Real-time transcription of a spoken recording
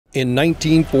In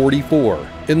 1944,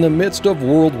 in the midst of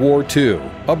World War II,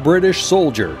 a British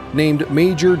soldier named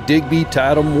Major Digby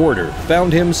Tatham-Warter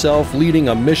found himself leading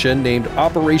a mission named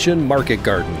Operation Market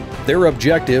Garden. Their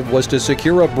objective was to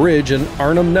secure a bridge in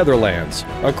Arnhem, Netherlands,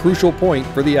 a crucial point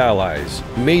for the Allies.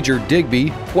 Major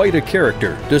Digby, quite a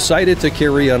character, decided to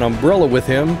carry an umbrella with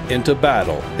him into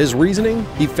battle. His reasoning?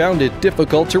 He found it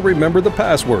difficult to remember the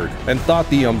password and thought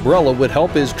the umbrella would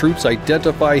help his troops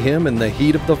identify him in the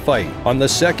heat of the fight. On the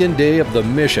second day of the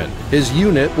mission, his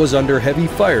unit was under heavy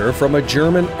fire from a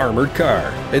German armored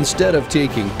car. Instead of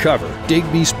taking cover,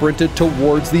 Digby sprinted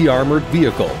towards the armored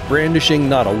vehicle, brandishing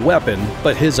not a weapon,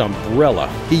 but his umbrella.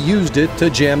 He used it to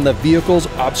jam the vehicle's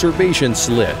observation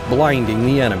slit, blinding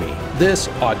the enemy. This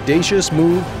audacious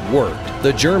move worked.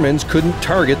 The Germans couldn't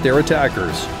target their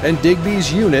attackers, and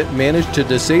Digby's unit managed to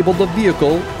disable the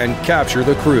vehicle and capture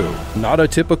the crew. Not a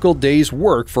typical day's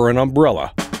work for an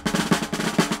umbrella.